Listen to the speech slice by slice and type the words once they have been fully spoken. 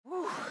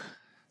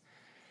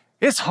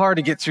It's hard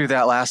to get through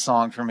that last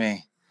song for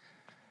me.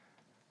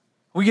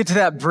 We get to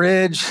that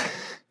bridge.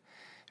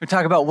 We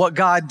talk about what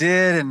God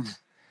did and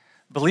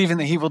believing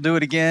that he will do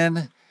it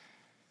again.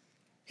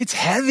 It's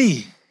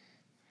heavy.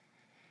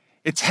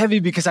 It's heavy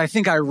because I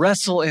think I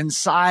wrestle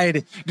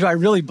inside. Do I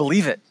really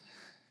believe it?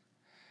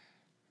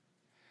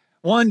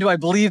 One, do I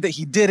believe that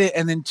he did it?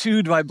 And then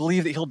two, do I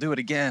believe that he'll do it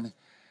again?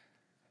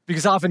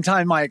 Because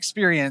oftentimes my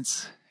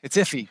experience, it's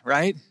iffy,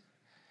 right?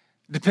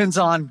 Depends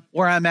on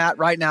where I'm at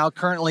right now,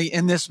 currently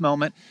in this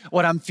moment,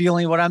 what I'm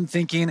feeling, what I'm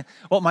thinking,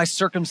 what my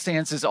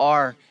circumstances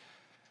are.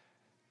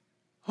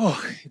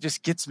 Oh, it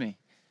just gets me.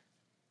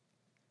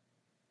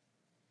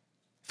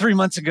 3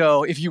 months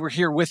ago, if you were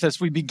here with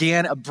us, we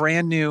began a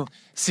brand new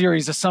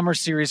series, a summer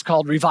series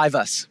called Revive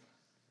Us.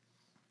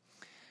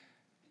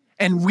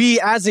 And we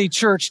as a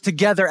church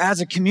together,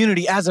 as a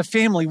community, as a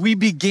family, we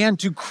began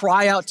to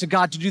cry out to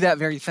God to do that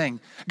very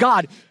thing.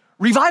 God,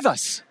 revive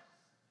us.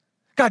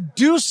 God,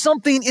 do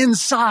something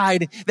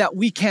inside that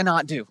we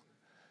cannot do.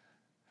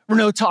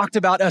 Renaud talked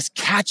about us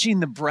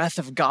catching the breath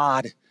of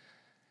God.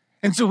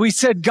 And so we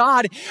said,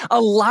 God,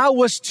 allow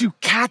us to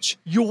catch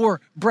your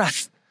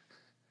breath.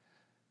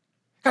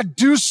 God,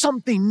 do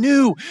something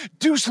new.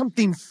 Do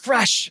something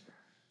fresh.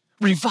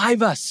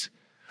 Revive us.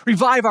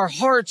 Revive our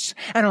hearts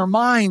and our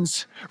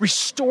minds.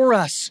 Restore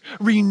us.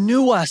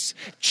 Renew us.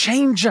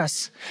 Change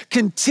us.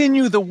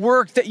 Continue the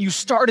work that you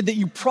started, that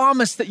you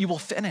promised that you will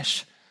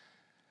finish.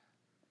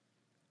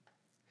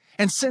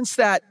 And since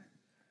that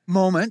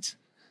moment,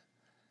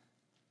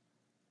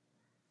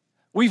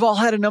 we've all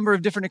had a number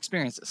of different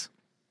experiences.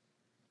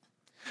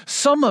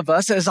 Some of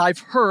us, as I've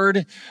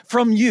heard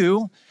from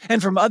you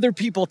and from other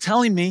people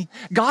telling me,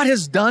 God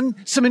has done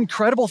some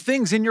incredible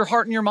things in your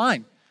heart and your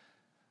mind.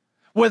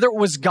 Whether it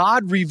was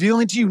God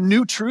revealing to you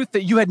new truth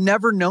that you had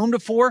never known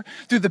before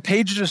through the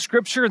pages of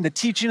Scripture and the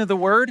teaching of the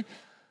Word.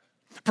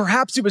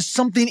 Perhaps it was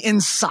something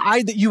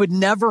inside that you had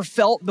never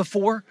felt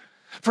before.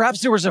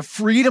 Perhaps there was a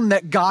freedom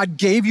that God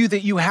gave you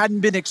that you hadn't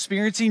been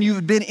experiencing.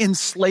 You've been in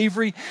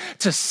slavery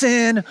to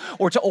sin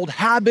or to old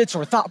habits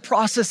or thought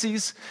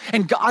processes,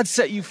 and God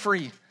set you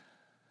free.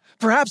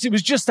 Perhaps it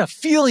was just a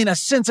feeling, a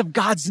sense of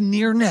God's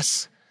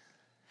nearness,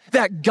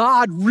 that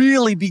God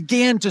really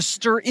began to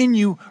stir in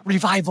you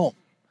revival.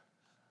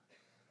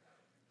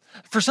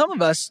 For some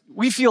of us,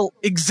 we feel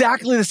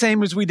exactly the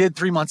same as we did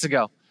 3 months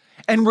ago,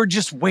 and we're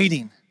just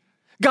waiting.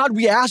 God,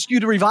 we ask you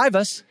to revive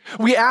us.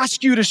 We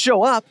ask you to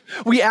show up.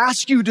 We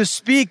ask you to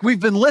speak. We've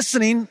been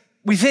listening,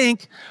 we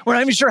think. We're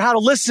not even sure how to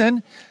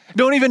listen.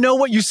 Don't even know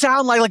what you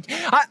sound like.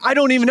 I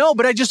don't even know,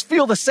 but I just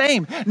feel the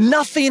same.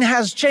 Nothing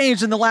has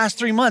changed in the last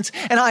 3 months,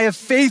 and I have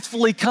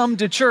faithfully come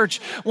to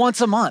church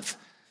once a month.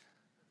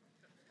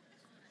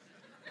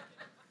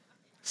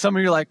 Some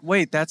of you are like,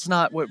 wait, that's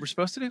not what we're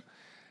supposed to do?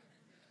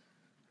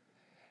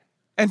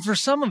 And for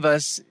some of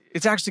us,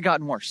 it's actually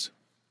gotten worse.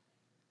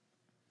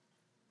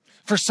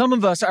 For some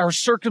of us, our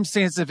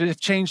circumstances have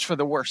changed for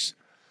the worse.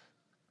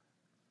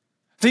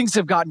 Things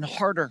have gotten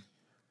harder.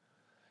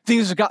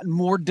 Things have gotten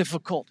more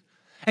difficult.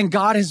 And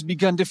God has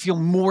begun to feel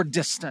more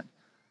distant.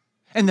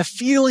 And the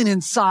feeling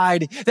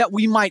inside that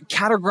we might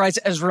categorize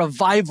as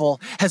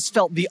revival has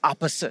felt the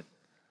opposite.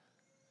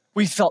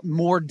 We felt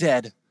more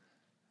dead,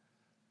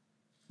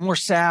 more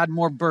sad,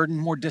 more burdened,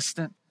 more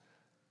distant.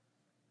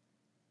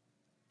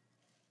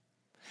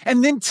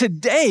 And then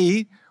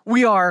today,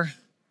 we are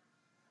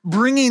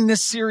bringing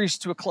this series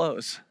to a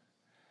close.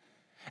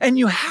 And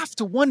you have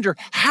to wonder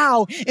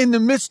how, in the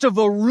midst of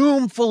a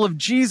room full of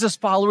Jesus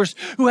followers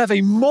who have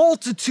a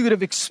multitude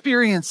of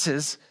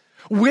experiences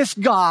with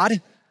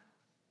God,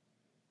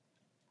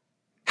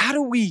 how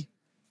do we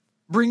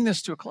bring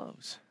this to a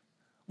close?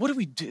 What do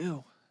we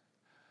do?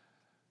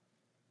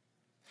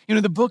 You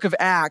know, the book of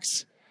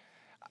Acts,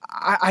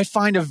 I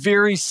find a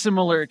very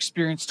similar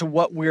experience to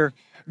what we're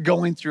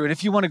going through. And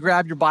if you want to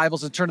grab your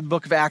Bibles and turn to the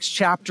book of Acts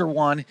chapter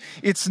 1,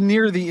 it's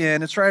near the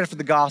end. It's right after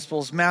the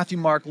Gospels, Matthew,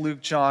 Mark,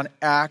 Luke, John,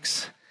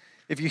 Acts.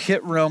 If you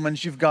hit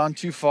Romans, you've gone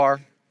too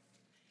far.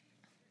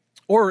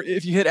 Or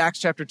if you hit Acts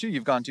chapter 2,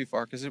 you've gone too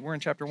far because we're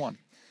in chapter 1.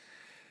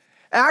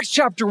 Acts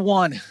chapter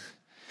 1.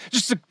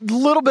 Just a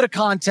little bit of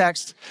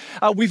context.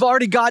 We've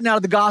already gotten out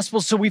of the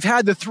Gospels, so we've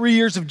had the 3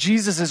 years of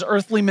Jesus'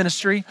 earthly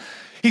ministry.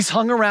 He's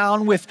hung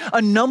around with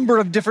a number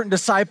of different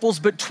disciples,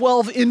 but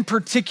 12 in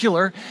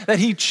particular that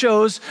he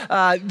chose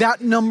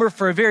that number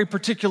for a very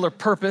particular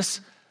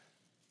purpose.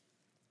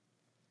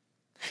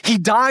 He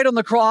died on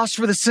the cross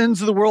for the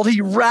sins of the world.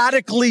 He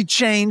radically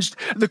changed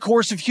the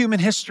course of human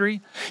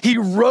history. He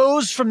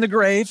rose from the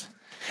grave.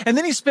 And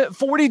then he spent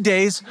 40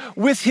 days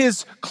with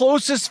his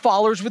closest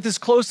followers, with his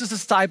closest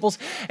disciples.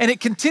 And it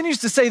continues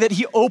to say that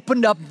he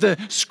opened up the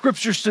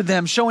scriptures to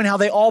them, showing how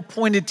they all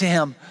pointed to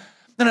him.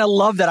 And I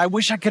love that. I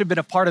wish I could have been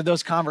a part of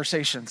those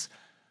conversations.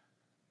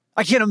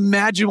 I can't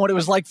imagine what it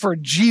was like for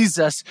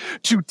Jesus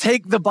to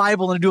take the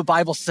Bible and do a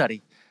Bible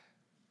study.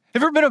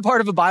 Have you ever been a part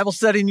of a Bible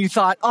study and you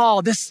thought,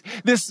 oh, this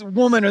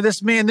woman or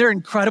this man, they're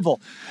incredible.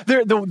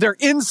 Their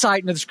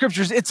insight into the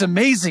scriptures, it's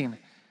amazing.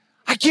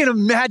 I can't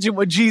imagine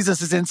what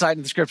Jesus' insight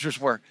into the scriptures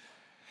were.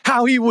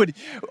 how he would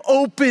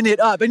open it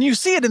up. And you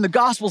see it in the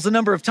Gospels a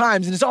number of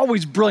times, and it's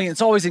always brilliant.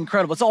 It's always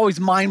incredible. It's always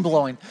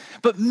mind-blowing.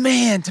 But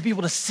man, to be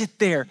able to sit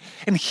there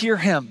and hear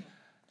him,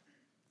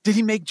 did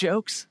he make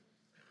jokes?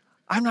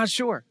 I'm not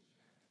sure.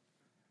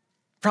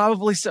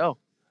 Probably so.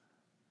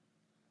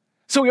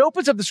 So he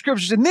opens up the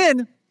scriptures, and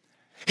then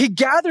he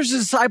gathers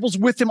his disciples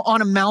with him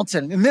on a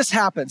mountain. And this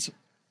happens.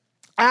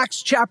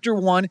 Acts chapter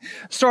 1,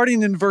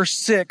 starting in verse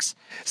 6,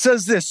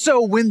 says this.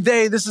 So when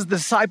this is the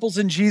disciples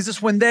and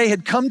Jesus, when they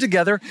had come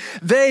together,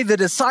 the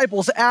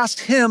disciples, asked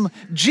him,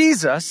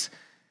 Jesus,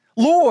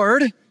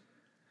 Lord,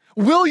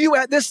 will you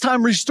at this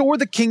time restore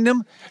the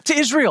kingdom to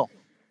Israel?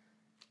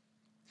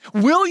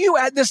 Will you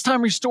at this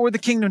time restore the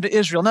kingdom to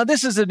Israel? Now,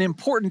 this is an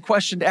important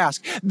question to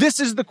ask.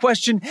 This is the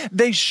question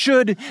they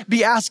should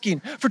be asking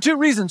for two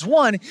reasons.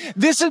 One,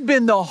 this had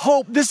been the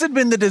hope, this had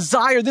been the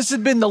desire, this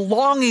had been the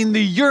longing, the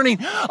yearning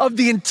of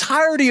the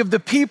entirety of the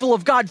people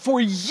of God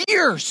for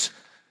years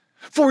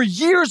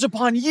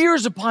upon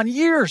years upon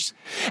years,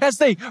 as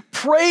they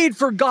prayed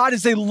for God,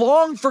 as they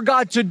longed for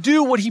God to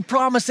do what he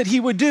promised that he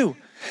would do.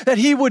 That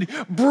he would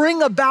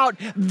bring about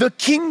the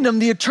kingdom,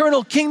 the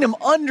eternal kingdom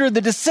under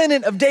the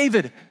descendant of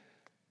David.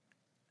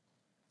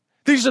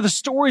 These are the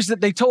stories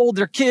that they told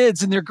their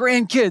kids and their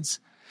grandkids.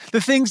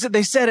 The things that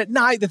they said at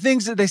night, the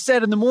things that they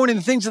said in the morning,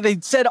 the things that they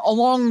said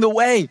along the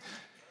way.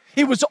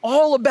 It was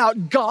all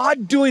about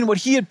God doing what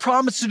he had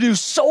promised to do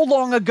so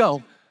long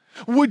ago.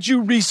 Would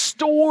you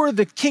restore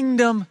the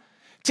kingdom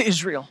to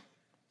Israel?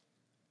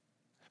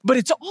 But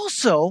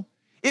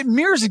it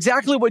mirrors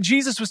exactly what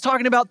Jesus was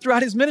talking about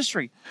throughout his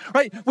ministry,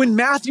 right? When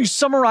Matthew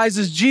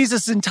summarizes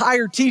Jesus'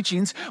 entire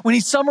teachings, when he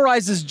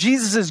summarizes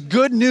Jesus'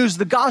 good news,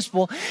 the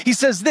gospel, he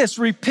says this,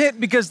 repent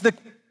because the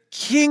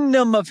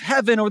kingdom of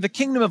heaven or the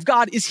kingdom of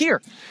God is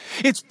here.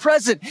 It's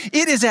present.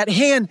 It is at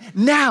hand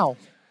now.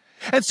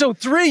 And so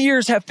 3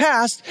 years have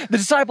passed. The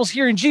disciples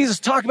hearing Jesus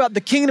talk about the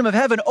kingdom of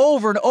heaven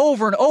over and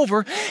over and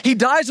over. He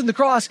dies on the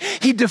cross.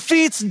 He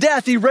defeats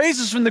death. He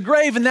raises from the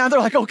grave. And now they're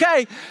like,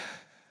 okay,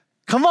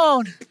 come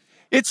on.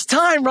 It's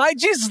time, right?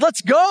 Jesus,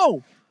 let's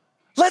go.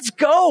 Let's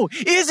go.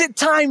 Is it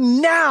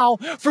time now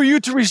for you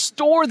to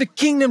restore the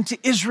kingdom to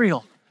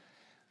Israel?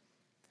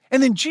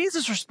 And then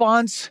Jesus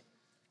responds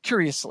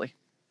curiously.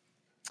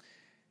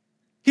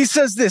 He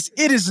says this,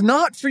 it is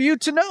not for you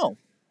to know.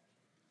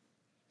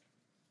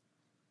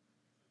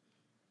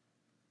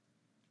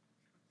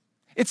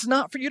 It's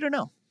not for you to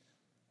know.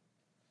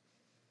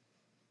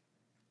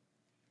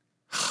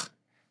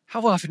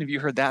 How often have you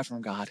heard that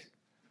from God?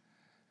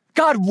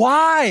 God,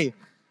 why?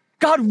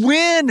 God,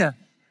 when?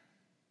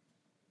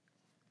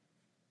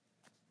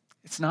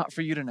 It's not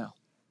for you to know.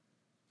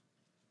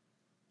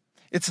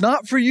 It's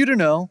not for you to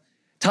know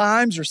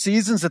times or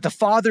seasons that the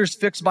Father is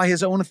fixed by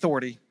his own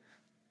authority.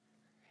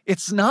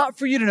 It's not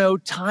for you to know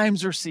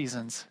times or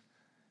seasons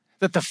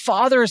that the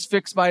Father is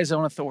fixed by his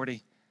own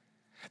authority.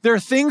 There are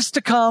things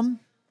to come.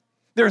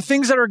 There are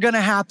things that are going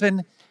to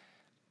happen.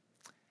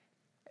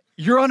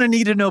 You're on a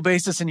need-to-know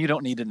basis and you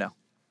don't need to know.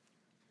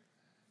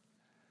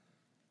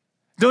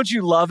 Don't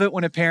you love it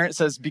when a parent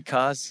says,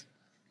 because?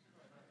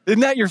 Isn't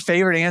that your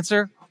favorite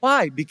answer?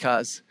 Why?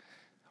 Because.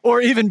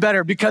 Or even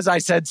better, because I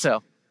said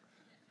so.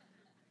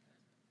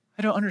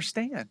 I don't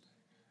understand.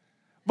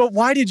 But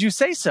why did you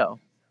say so?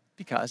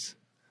 Because.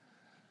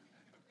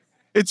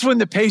 It's when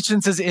the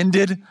patience has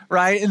ended,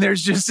 right? And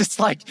it's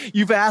like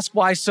you've asked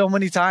why so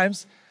many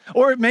times.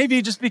 Or it may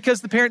be just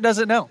because the parent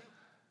doesn't know.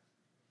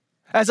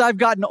 As I've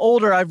gotten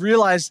older, I've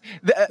realized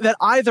that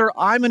either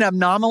I'm an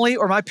anomaly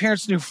or my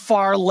parents knew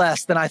far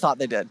less than I thought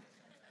they did.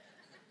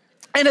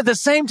 And at the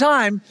same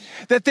time,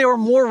 that they were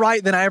more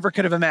right than I ever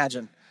could have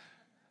imagined.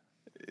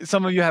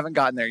 Some of you haven't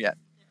gotten there yet.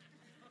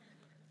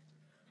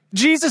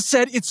 Jesus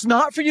said, it's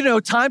not for you to know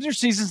times or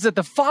seasons that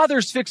the Father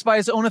is fixed by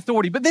his own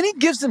authority. But then he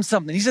gives them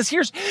something. He says,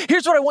 here's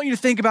what I want you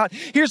to think about.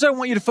 Here's what I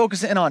want you to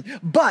focus in on.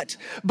 But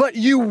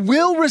you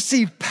will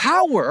receive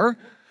power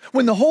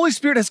when the Holy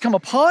Spirit has come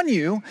upon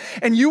you,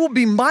 and you will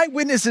be my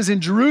witnesses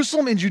in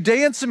Jerusalem, in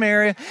Judea and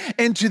Samaria,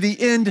 and to the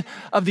end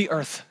of the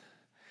earth.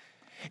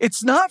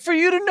 It's not for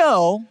you to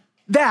know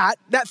that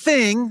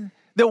thing,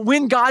 that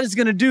when God is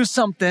going to do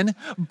something,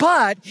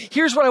 but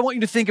here's what I want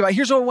you to think about.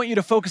 Here's what I want you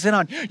to focus in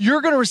on.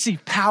 You're going to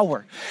receive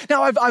power.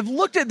 Now, I've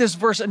looked at this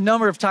verse a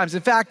number of times.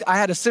 In fact, I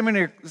had a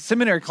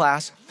seminary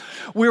class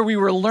where we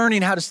were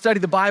learning how to study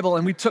the Bible,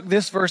 and we took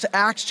this verse,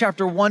 Acts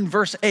chapter 1,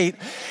 verse 8,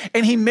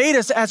 and he made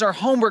us, as our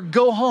homework,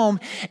 go home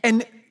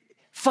and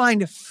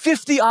find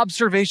 50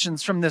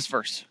 observations from this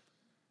verse.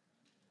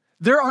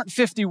 There aren't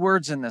 50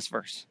 words in this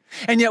verse.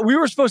 And yet we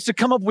were supposed to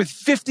come up with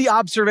 50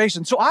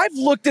 observations. So I've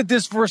looked at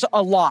this verse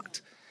a lot.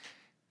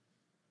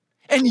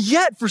 And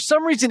yet, for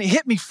some reason, it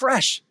hit me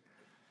fresh.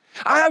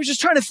 I was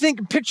just trying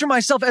to picture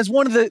myself as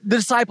one of the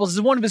disciples,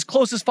 as one of his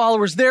closest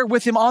followers there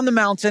with him on the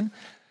mountain,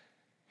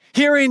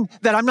 hearing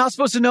that I'm not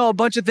supposed to know a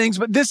bunch of things,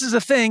 but this is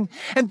a thing,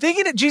 and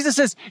thinking that Jesus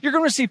says, you're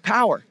going to receive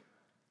power.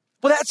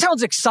 Well, that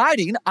sounds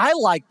exciting. I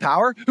like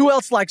power. Who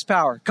else likes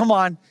power? Come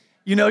on.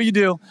 You know you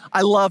do.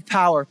 I love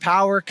power.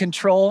 Power,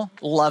 control,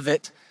 love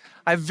it.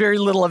 I have very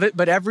little of it,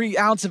 but every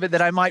ounce of it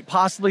that I might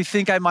possibly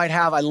think I might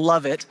have, I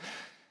love it.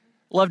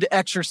 Love to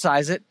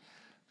exercise it.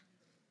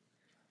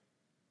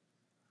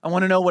 I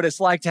want to know what it's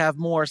like to have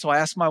more, so I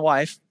asked my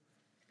wife.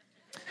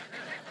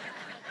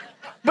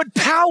 But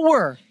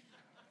power.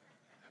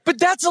 But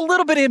that's a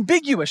little bit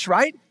ambiguous,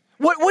 right?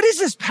 What is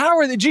this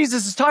power that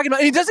Jesus is talking about?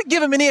 And he doesn't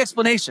give him any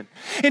explanation.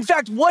 In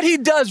fact, what he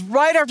does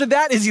right after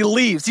that is he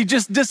leaves. He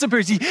just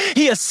disappears.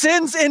 He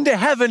ascends into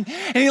heaven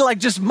and he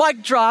just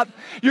mic drop.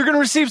 You're going to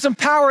receive some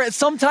power at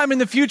some time in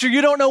the future.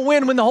 You don't know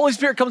when the Holy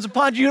Spirit comes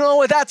upon you. You don't know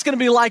what that's going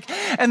to be like.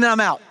 And then I'm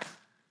out.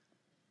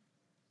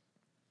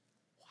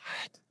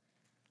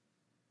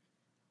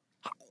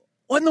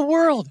 What in the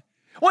world?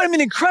 Well, I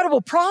mean,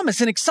 incredible promise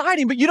and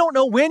exciting, but you don't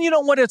know when, you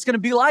don't know what it's going to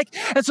be like.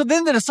 And so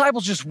then the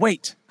disciples just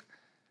wait.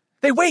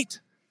 They wait.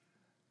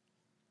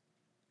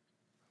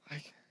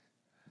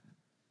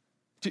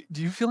 Do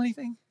you feel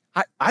anything?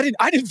 I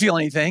didn't feel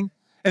anything.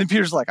 And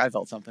Peter's like, I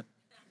felt something.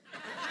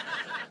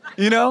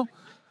 You know?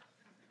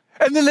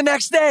 And then the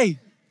next day,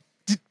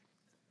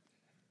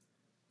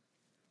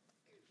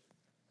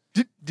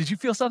 did you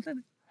feel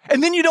something?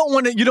 And then you don't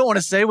want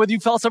to say whether you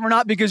felt something or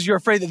not because you're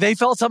afraid that they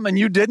felt something and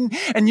you didn't,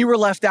 and you were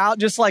left out.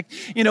 Just like,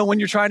 when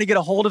you're trying to get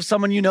a hold of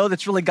someone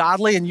that's really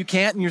godly and you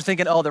can't, and you're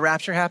thinking, oh, the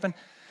rapture happened.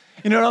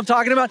 You know what I'm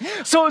talking about?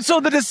 So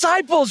the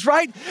disciples,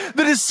 right?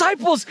 The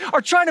disciples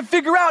are trying to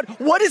figure out,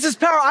 what is this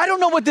power? I don't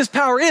know what this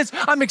power is.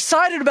 I'm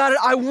excited about it.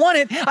 I want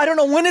it. I don't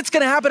know when it's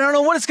going to happen. I don't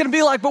know what it's going to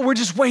be like, but we're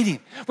just waiting.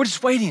 We're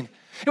just waiting.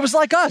 It was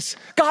like us.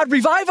 God,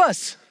 revive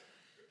us.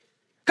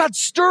 God,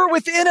 stir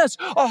within us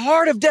a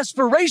heart of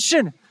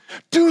desperation.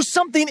 Do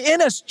something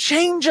in us,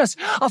 change us,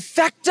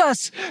 affect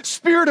us.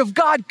 Spirit of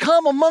God,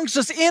 come amongst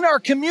us in our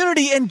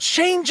community and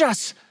change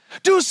us.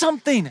 Do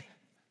something.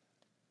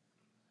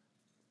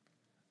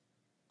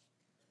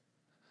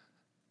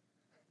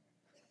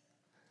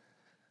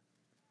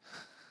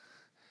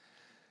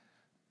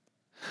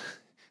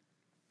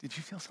 Did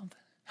you feel something?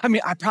 I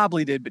mean, I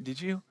probably did, but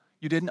did you?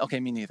 You didn't? Okay,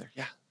 me neither.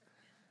 Yeah.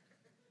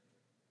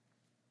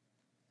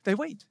 They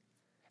wait.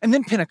 And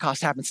then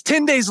Pentecost happens.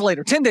 10 days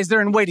later, 10 days,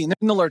 they're in waiting. They're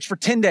in the lurch for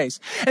 10 days.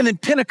 And then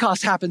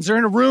Pentecost happens. They're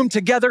in a room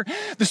together.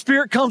 The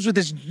Spirit comes with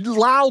this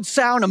loud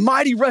sound, a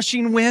mighty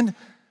rushing wind.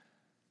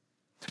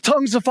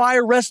 Tongues of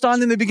fire rest on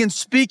them. They begin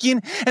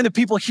speaking, and the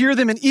people hear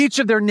them in each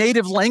of their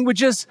native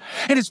languages.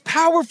 And it's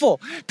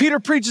powerful. Peter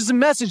preaches a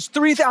message.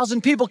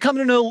 3,000 people come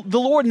to know the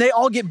Lord, and they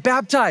all get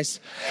baptized.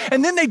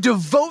 And then they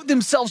devote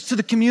themselves to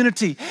the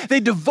community. They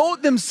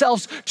devote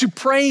themselves to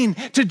praying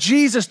to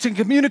Jesus, to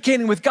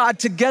communicating with God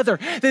together.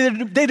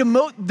 They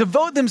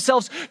devote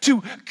themselves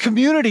to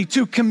community,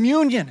 to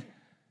communion.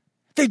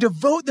 They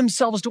devote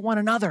themselves to one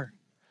another.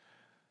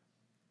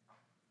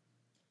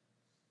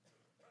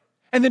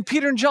 And then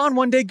Peter and John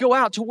one day go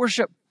out to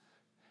worship.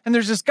 And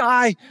there's this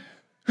guy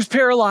who's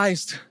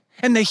paralyzed.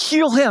 And they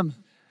heal him.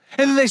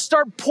 And then they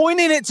start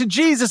pointing it to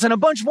Jesus. And a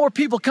bunch more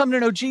people come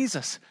to know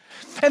Jesus.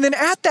 And then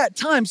at that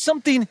time,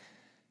 something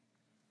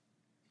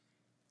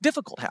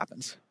difficult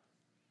happens.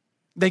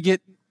 They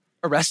get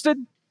arrested.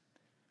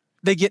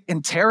 They get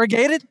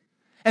interrogated.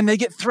 And they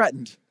get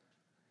threatened.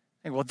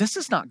 And well, this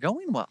is not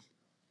going well.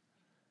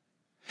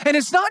 And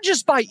it's not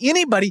just by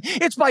anybody,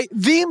 it's by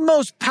the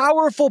most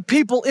powerful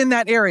people in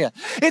that area.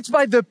 It's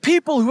by the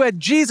people who had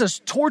Jesus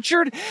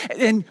tortured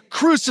and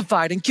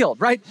crucified and killed,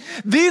 right?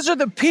 These are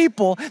the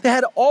people that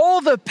had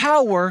all the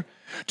power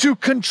to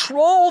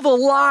control the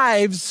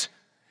lives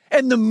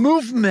and the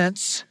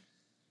movements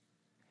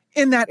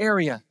in that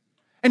area.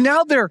 And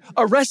now they're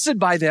arrested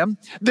by them,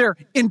 they're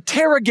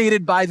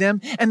interrogated by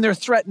them, and they're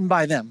threatened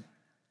by them.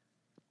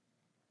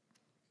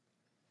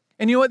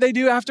 And you know what they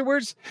do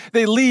afterwards?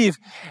 They leave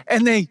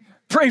and they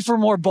pray for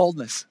more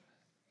boldness.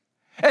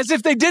 As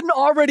if they didn't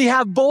already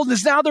have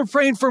boldness, now they're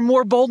praying for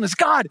more boldness.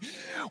 God,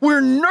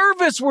 we're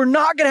nervous. We're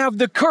not going to have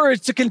the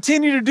courage to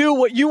continue to do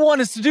what you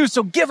want us to do.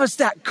 So give us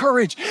that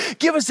courage.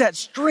 Give us that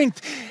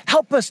strength.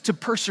 Help us to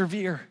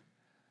persevere.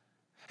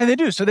 And they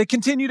do. So they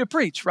continue to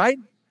preach, right?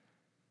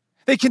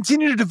 They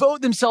continue to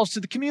devote themselves to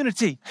the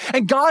community.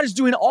 And God is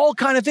doing all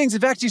kinds of things.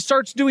 In fact, he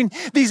starts doing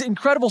these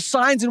incredible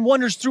signs and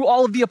wonders through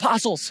all of the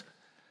apostles.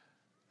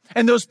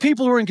 And those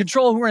people who are in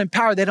control, who are in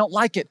power, they don't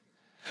like it.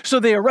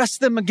 So they arrest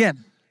them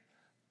again.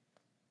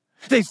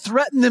 They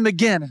threaten them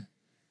again.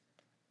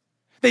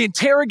 They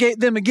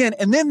interrogate them again.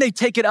 And then they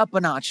take it up a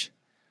notch.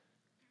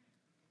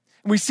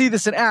 We see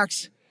this in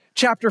Acts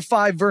chapter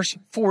 5, verse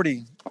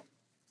 40.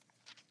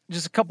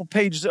 Just a couple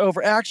pages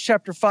over. Acts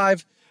chapter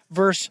 5,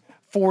 verse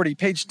 40,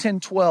 page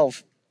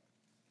 1012.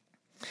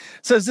 It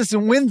says this,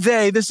 and when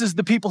this is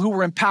the people who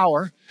were in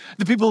power,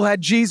 the people who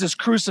had Jesus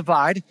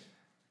crucified.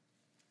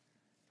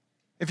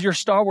 If you're a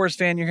Star Wars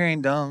fan, you're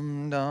hearing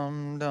dum,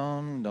 dum,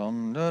 dum,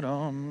 dum, da,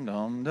 dum,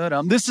 dum, da,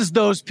 dum. This is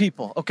those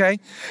people, okay?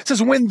 It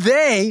says when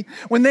they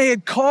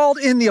had called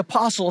in the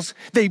apostles,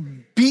 they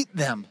beat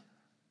them.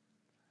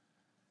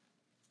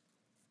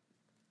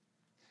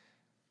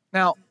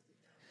 Now,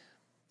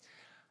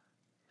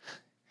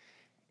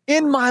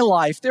 in my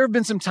life, there have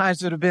been some times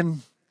that have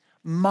been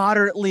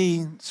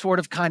moderately sort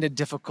of kind of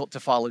difficult to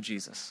follow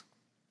Jesus.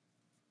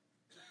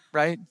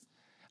 right?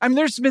 I mean,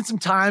 there's been some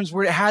times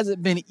where it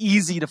hasn't been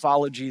easy to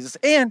follow Jesus.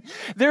 And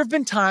there have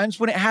been times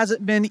when it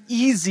hasn't been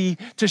easy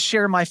to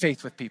share my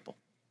faith with people,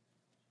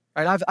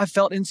 right? I've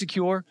felt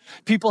insecure.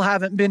 People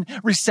haven't been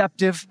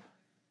receptive.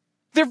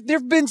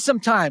 There've been some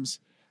times,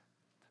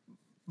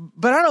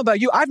 but I don't know about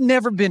you, I've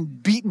never been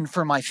beaten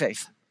for my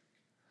faith.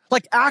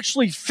 Like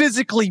actually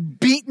physically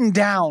beaten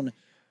down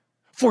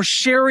for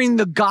sharing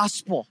the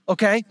gospel,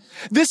 okay?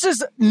 This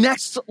is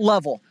next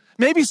level.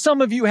 Maybe some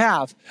of you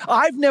have.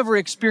 I've never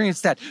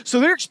experienced that. So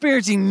they're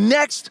experiencing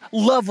next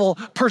level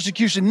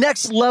persecution,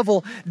 next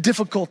level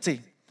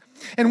difficulty.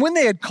 And when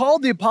they had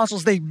called the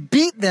apostles, they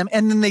beat them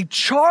and then they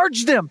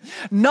charged them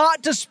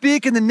not to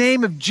speak in the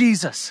name of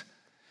Jesus.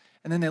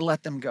 And then they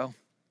let them go.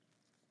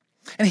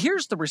 And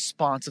here's the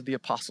response of the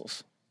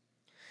apostles.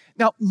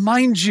 Now,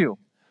 mind you,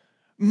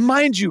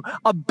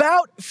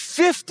 about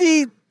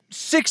 50,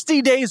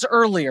 60 days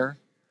earlier,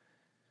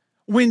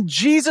 when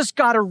Jesus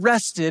got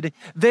arrested,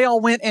 they all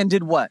went and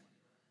did what?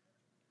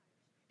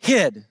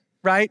 Hid,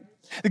 right?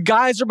 The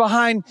guys are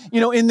behind,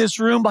 in this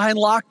room behind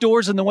locked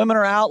doors, and the women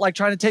are out like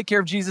trying to take care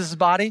of Jesus'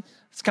 body.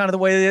 It's kind of the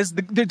way it is.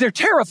 They're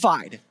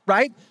terrified,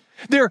 right?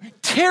 They're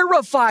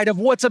terrified of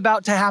what's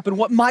about to happen,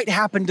 what might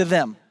happen to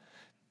them.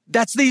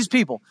 That's these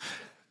people.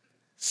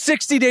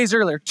 60 days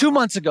earlier, 2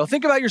 months ago.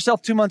 Think about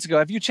yourself 2 months ago.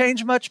 Have you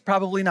changed much?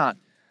 Probably not.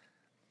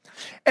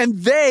 And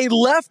they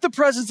left the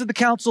presence of the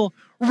council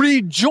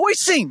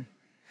rejoicing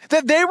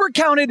that they were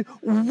counted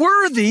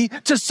worthy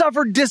to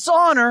suffer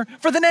dishonor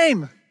for the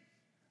name.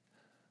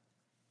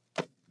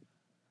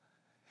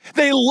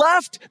 They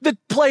left the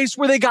place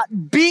where they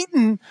got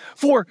beaten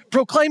for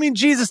proclaiming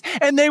Jesus,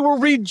 and they were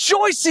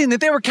rejoicing that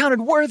they were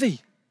counted worthy.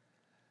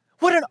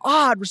 What an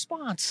odd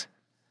response.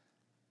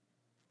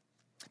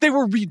 They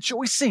were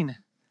rejoicing.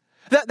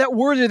 That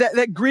word,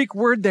 that Greek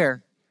word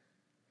there,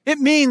 it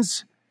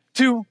means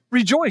to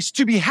rejoice,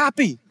 to be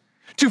happy,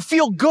 to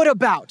feel good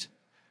about,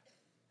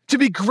 to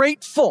be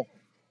grateful.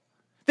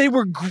 They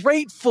were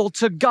grateful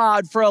to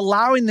God for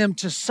allowing them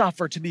to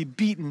suffer, to be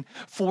beaten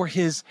for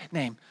his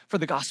name, for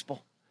the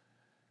gospel.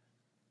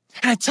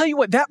 And I tell you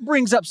what, that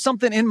brings up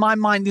something in my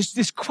mind,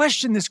 this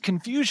question, this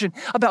confusion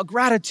about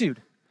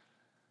gratitude.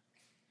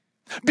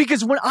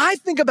 Because when I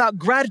think about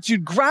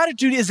gratitude,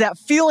 gratitude is that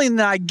feeling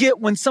that I get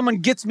when someone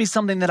gets me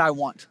something that I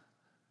want.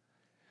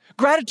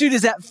 Gratitude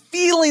is that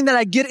feeling that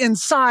I get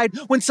inside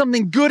when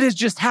something good has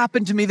just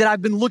happened to me that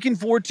I've been looking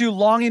forward to,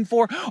 longing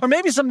for, or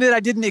maybe something that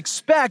I didn't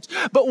expect,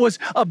 but was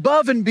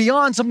above and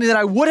beyond something that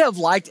I would have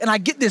liked. And I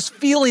get this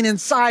feeling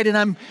inside and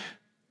I'm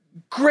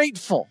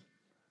grateful.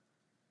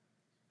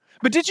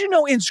 But did you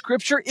know in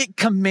Scripture, it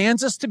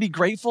commands us to be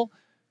grateful?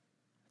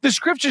 The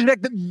Scripture, in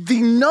fact,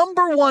 the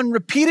number one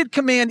repeated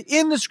command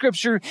in the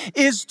Scripture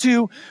is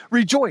to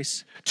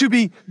rejoice, to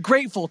be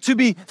grateful, to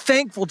be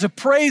thankful, to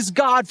praise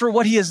God for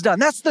what he has done.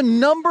 That's the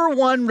number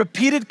one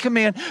repeated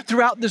command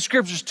throughout the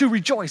Scriptures, to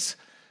rejoice.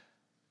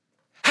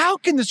 How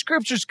can the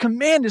Scriptures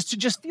command us to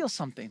just feel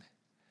something?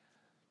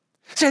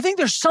 See, I think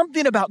there's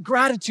something about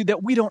gratitude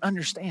that we don't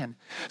understand.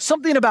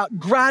 Something about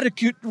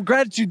gratitude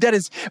that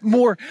is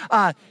more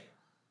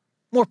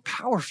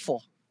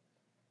powerful.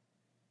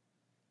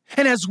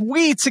 And as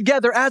we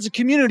together as a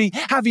community,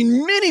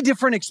 having many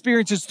different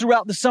experiences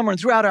throughout the summer and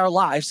throughout our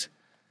lives,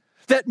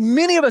 that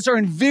many of us are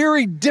in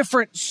very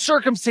different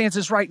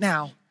circumstances right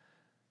now,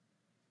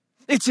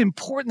 it's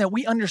important that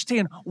we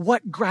understand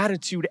what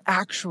gratitude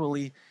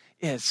actually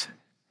is.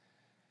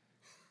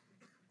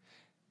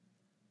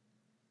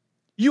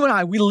 You and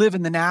I, we live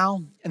in the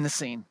now and the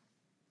scene.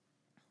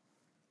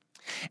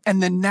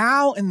 And the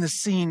now and the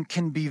scene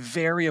can be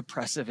very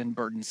oppressive and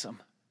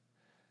burdensome.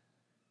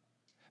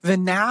 The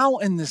now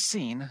and the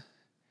scene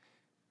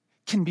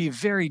can be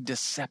very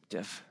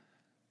deceptive.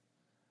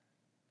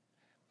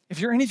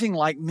 If you're anything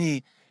like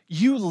me,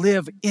 you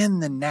live in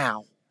the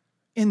now,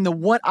 in the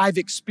what I've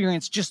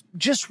experienced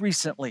just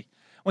recently.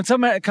 When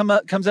somebody comes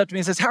up to me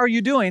and says, "How are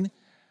you doing?"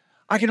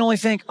 I can only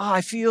think,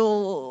 I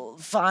feel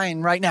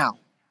fine right now.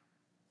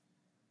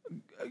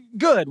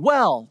 Good,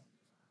 well.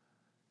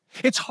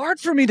 It's hard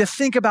for me to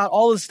think about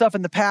all this stuff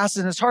in the past,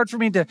 and it's hard for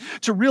me to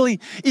really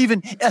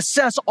even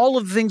assess all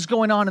of the things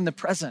going on in the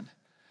present.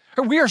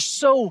 We are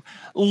so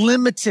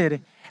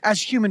limited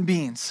as human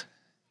beings.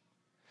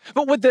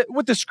 But what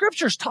the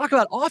Scriptures talk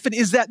about often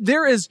is that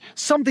there is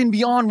something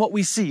beyond what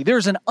we see.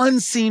 There's an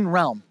unseen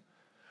realm.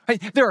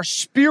 Right? There are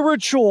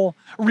spiritual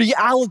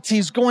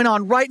realities going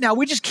on right now.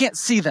 We just can't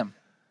see them.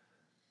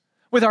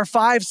 With our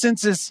five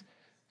senses,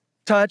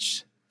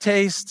 touch,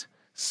 taste,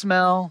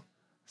 smell,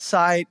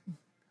 sight,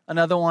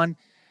 another one.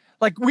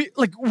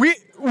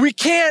 We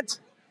can't,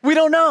 we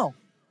don't know.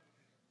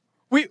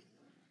 We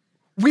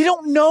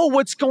don't know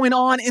what's going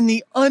on in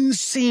the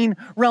unseen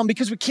realm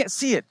because we can't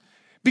see it,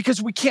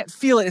 because we can't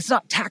feel it. It's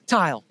not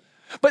tactile.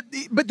 But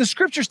the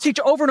Scriptures teach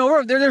over and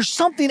over, there's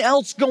something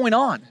else going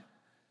on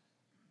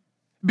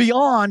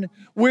beyond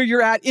where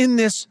you're at in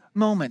this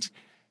moment.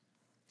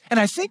 And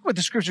I think what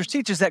the Scriptures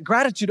teach is that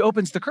gratitude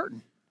opens the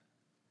curtain.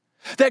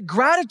 That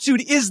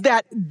gratitude is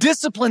that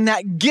discipline,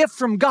 that gift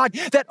from God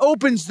that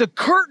opens the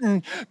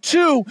curtain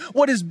to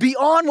what is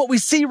beyond what we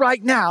see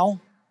right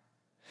now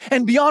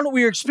and beyond what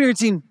we are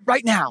experiencing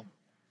right now.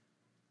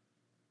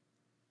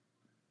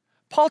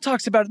 Paul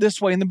talks about it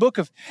this way in the book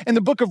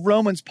of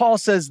Romans. Paul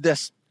says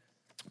this.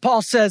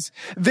 Paul says,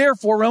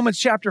 therefore, Romans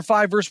chapter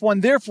 5, verse 1,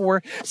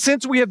 therefore,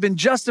 since we have been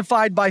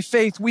justified by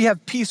faith, we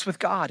have peace with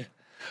God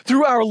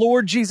through our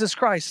Lord Jesus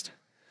Christ.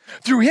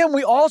 Through him,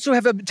 we also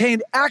have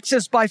obtained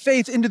access by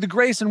faith into the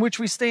grace in which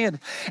we stand,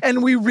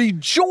 and we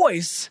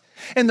rejoice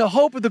in the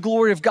hope of the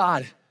glory of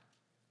God.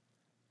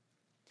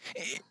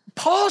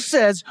 Paul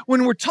says,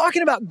 when we're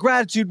talking about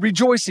gratitude,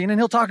 rejoicing, and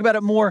he'll talk about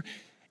it more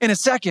in a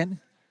second,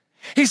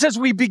 he says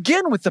we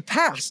begin with the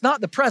past,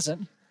 not the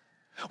present.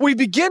 We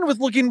begin with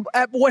looking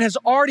at what has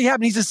already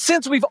happened. He says,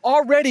 since we've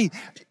already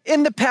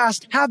in the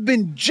past have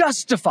been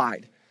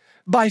justified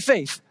by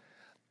faith.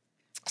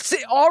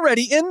 See,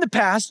 already in the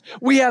past,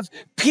 we have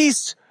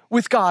peace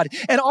with God.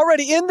 And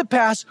already in the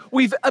past,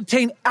 we've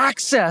obtained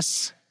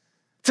access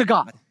to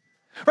God.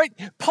 Right?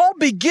 Paul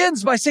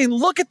begins by saying,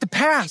 look at the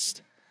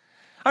past.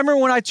 I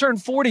remember when I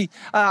turned 40,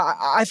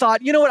 I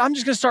thought, you know what? I'm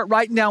just going to start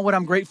writing down what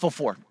I'm grateful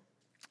for.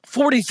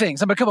 40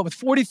 things. I'm going to come up with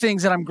 40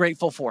 things that I'm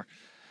grateful for.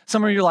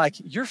 Some of you are like,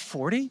 you're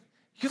 40?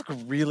 You look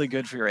really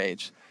good for your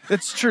age.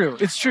 It's true.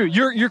 It's true.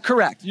 You're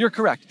correct. You're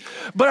correct.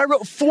 But I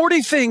wrote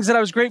 40 things that I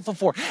was grateful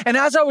for. And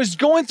as I was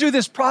going through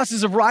this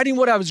process of writing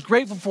what I was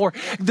grateful for,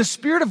 the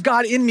Spirit of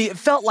God in me, it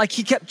felt like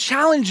he kept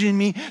challenging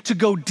me to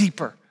go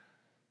deeper,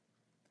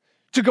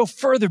 to go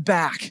further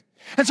back.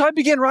 And so I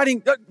began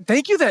writing,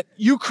 thank you that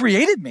you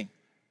created me,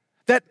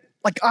 that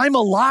like I'm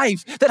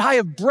alive, that I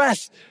have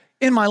breath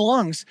in my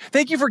lungs.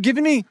 Thank you for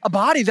giving me a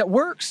body that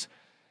works.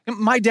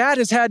 My dad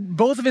has had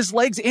both of his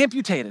legs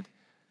amputated.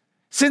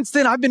 Since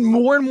then, I've been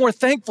more and more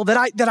thankful that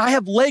I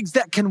have legs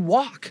that can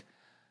walk.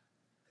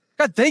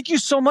 God, thank you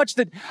so much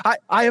that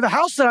I have a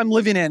house that I'm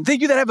living in.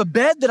 Thank you that I have a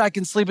bed that I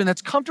can sleep in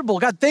that's comfortable.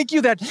 God, thank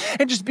you that,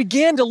 and just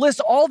began to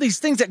list all these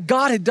things that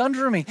God had done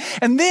for me.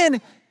 And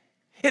then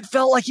it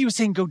felt like he was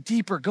saying, go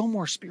deeper, go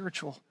more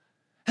spiritual.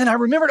 And I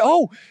remembered,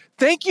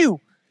 thank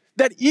you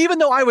that even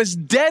though I was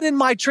dead in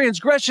my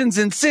transgressions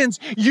and sins,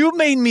 you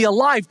made me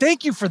alive.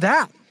 Thank you for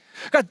that.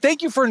 God,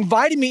 thank you for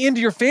inviting me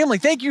into your family.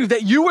 Thank you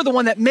that you were the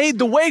one that made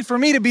the way for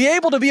me to be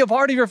able to be a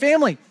part of your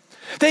family.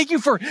 Thank you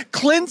for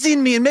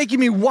cleansing me and making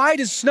me white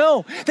as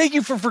snow. Thank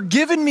you for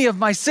forgiving me of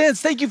my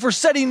sins. Thank you for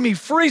setting me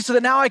free so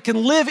that now I can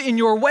live in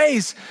your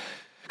ways.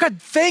 God,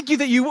 thank you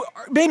that you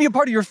made me a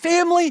part of your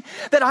family,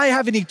 that I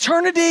have an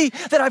eternity,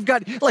 that I've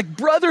got like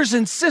brothers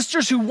and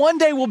sisters who one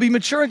day will be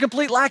mature and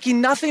complete,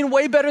 lacking nothing,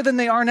 way better than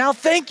they are now.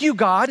 Thank you,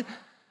 God.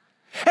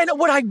 And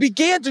what I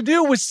began to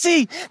do was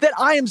see that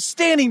I am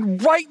standing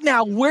right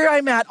now where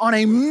I'm at on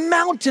a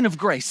mountain of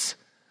grace.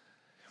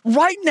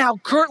 Right now,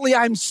 currently,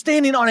 I'm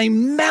standing on a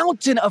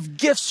mountain of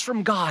gifts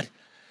from God.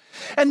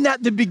 And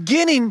that the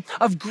beginning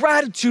of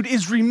gratitude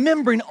is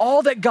remembering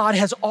all that God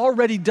has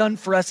already done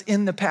for us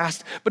in the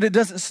past. But it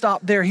doesn't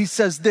stop there. He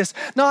says this,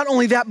 not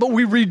only that, but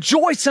we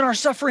rejoice in our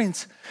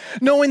sufferings,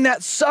 knowing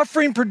that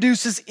suffering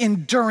produces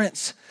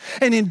endurance.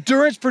 And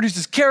endurance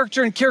produces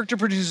character, and character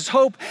produces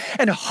hope,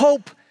 and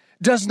hope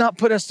does not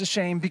put us to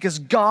shame because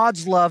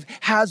God's love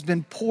has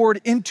been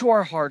poured into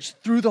our hearts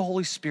through the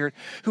Holy Spirit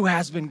who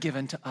has been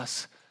given to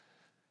us.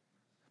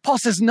 Paul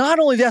says, not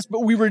only this, but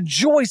we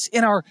rejoice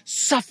in our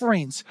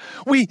sufferings.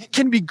 We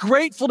can be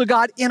grateful to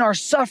God in our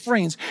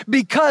sufferings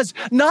because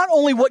not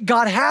only what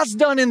God has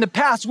done in the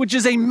past, which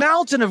is a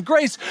mountain of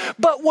grace,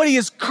 but what he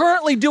is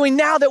currently doing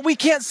now that we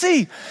can't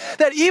see.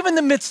 That even in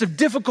the midst of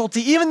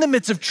difficulty, even in the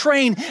midst of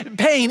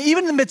pain,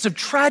 even in the midst of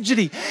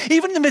tragedy,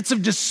 even in the midst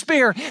of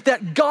despair,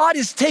 that God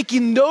is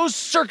taking those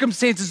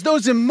circumstances,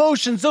 those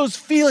emotions, those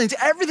feelings,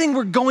 everything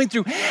we're going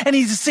through, and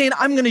he's saying,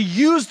 I'm going to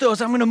use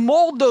those, I'm going to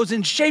mold those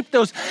and shape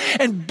those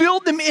and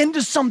build them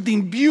into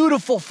something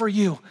beautiful for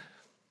you.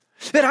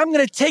 That I'm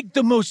going to take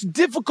the most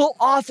difficult,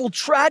 awful,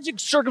 tragic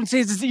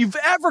circumstances that you've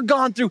ever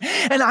gone through,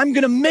 and I'm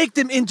going to make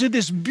them into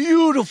this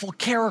beautiful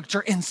character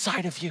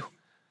inside of you.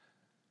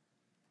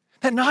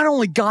 That not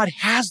only God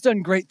has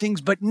done great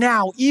things, but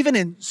now, even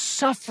in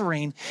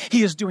suffering,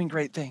 he is doing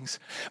great things.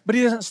 But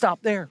he doesn't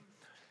stop there.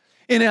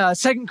 In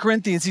 2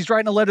 Corinthians, he's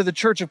writing a letter to the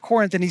church of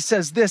Corinth, and he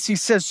says this, he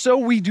says, so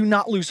we do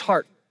not lose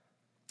heart.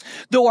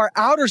 Though our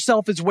outer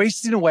self is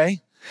wasting away,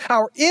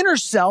 our inner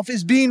self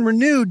is being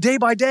renewed day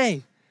by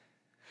day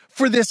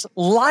for this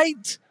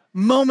light,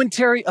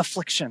 momentary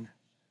affliction.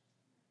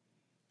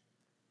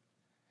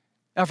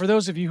 Now, for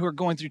those of you who are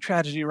going through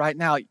tragedy right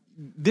now,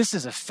 this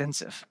is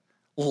offensive.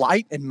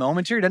 Light and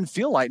momentary doesn't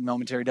feel light and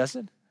momentary, does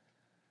it?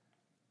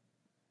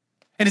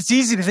 And it's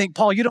easy to think,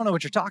 Paul, you don't know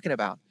what you're talking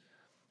about.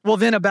 Well,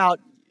 then about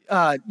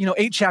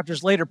 8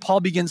 chapters later, Paul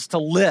begins to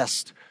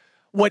list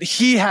what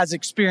he has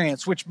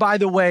experienced, which, by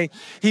the way,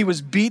 he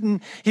was beaten,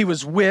 he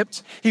was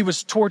whipped, he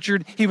was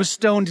tortured, he was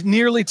stoned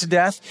nearly to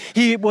death.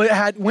 He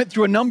went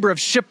through a number of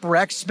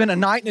shipwrecks, spent a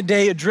night and a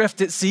day adrift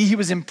at sea. He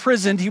was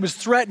imprisoned, he was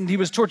threatened, he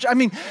was tortured. I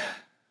mean,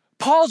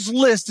 Paul's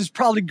list is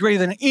probably greater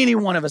than any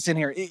one of us in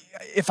here,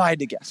 if I had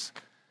to guess.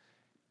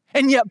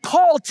 And yet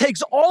Paul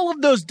takes all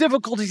of those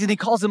difficulties and he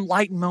calls them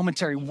light and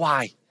momentary.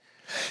 Why?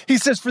 He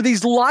says, for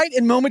these light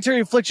and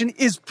momentary affliction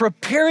is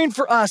preparing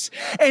for us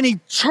an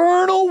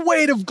eternal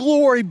weight of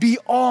glory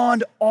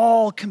beyond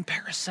all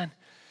comparison.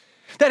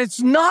 That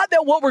it's not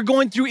that what we're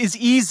going through is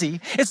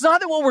easy. It's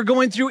not that what we're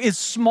going through is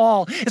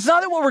small. It's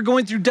not that what we're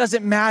going through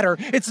doesn't matter.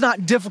 It's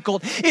not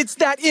difficult. It's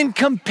that in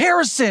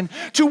comparison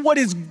to what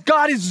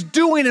God is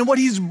doing and what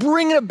he's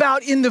bringing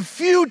about in the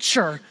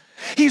future,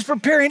 he's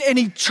preparing an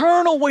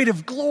eternal weight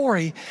of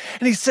glory.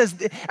 And he says,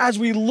 as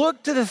we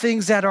look to the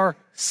things that are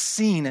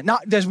seen,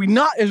 as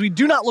we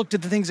do not look to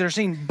the things that are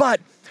seen, but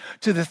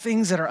to the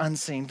things that are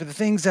unseen. For the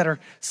things that are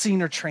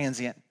seen are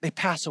transient. They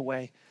pass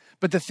away.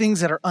 But the things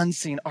that are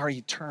unseen are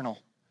eternal.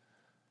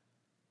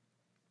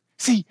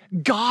 See,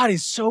 God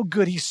is so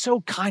good. He's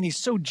so kind. He's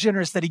so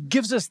generous that he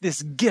gives us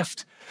this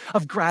gift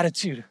of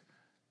gratitude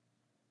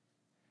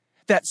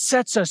that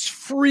sets us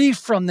free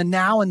from the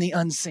now and the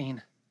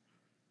unseen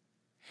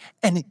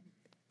and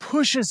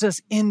pushes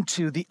us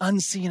into the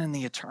unseen and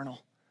the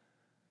eternal.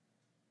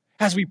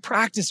 As we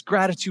practice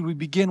gratitude, we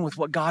begin with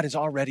what God has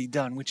already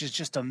done, which is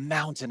just a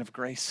mountain of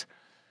grace.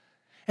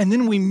 And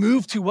then we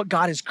move to what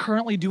God is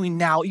currently doing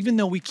now, even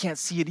though we can't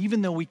see it,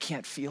 even though we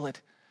can't feel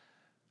it.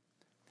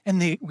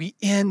 And we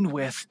end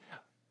with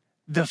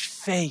the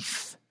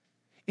faith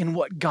in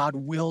what God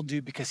will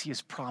do because he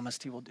has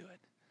promised he will do it.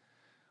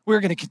 We're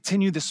going to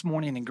continue this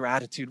morning in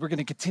gratitude. We're going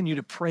to continue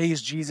to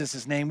praise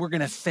Jesus' name. We're going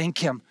to thank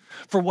him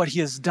for what he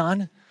has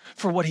done,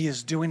 for what he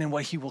is doing, and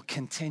what he will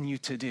continue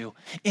to do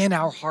in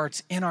our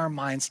hearts, in our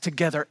minds,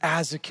 together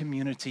as a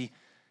community,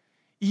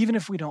 even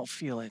if we don't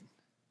feel it,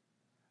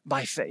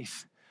 by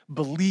faith,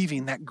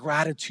 believing that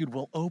gratitude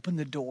will open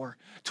the door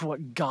to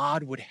what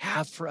God would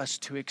have for us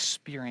to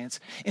experience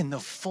in the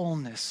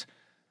fullness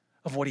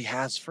of what he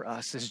has for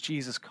us, as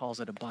Jesus calls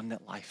it,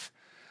 abundant life.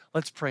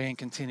 Let's pray and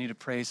continue to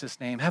praise his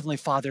name. Heavenly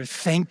Father,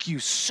 thank you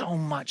so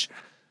much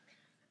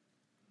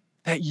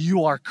that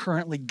you are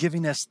currently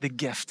giving us the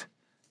gift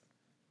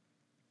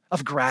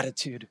of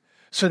gratitude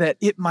so that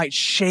it might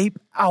shape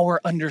our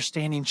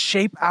understanding,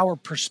 shape our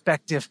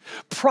perspective,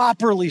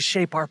 properly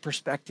shape our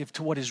perspective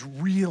to what is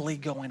really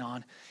going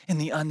on in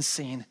the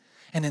unseen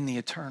and in the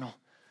eternal.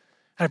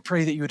 I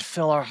pray that you would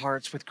fill our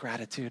hearts with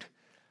gratitude.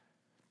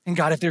 And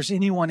God, if there's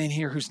anyone in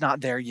here who's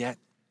not there yet,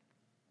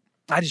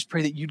 I just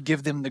pray that you'd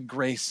give them the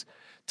grace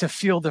to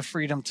feel the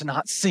freedom to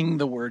not sing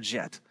the words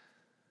yet,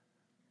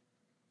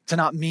 to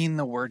not mean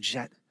the words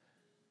yet,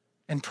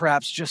 and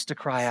perhaps just to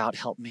cry out,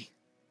 help me.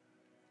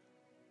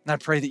 And I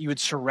pray that you would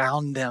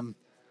surround them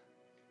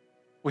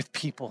with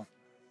people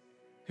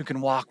who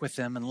can walk with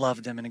them and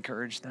love them and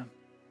encourage them.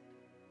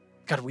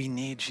 God, we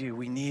need you.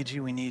 We need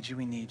you. We need you.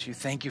 We need you.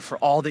 Thank you for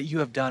all that you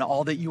have done,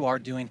 all that you are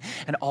doing,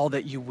 and all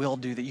that you will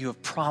do, that you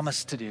have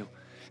promised to do.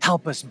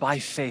 Help us by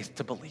faith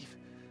to believe.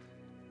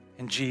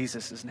 In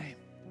Jesus' name.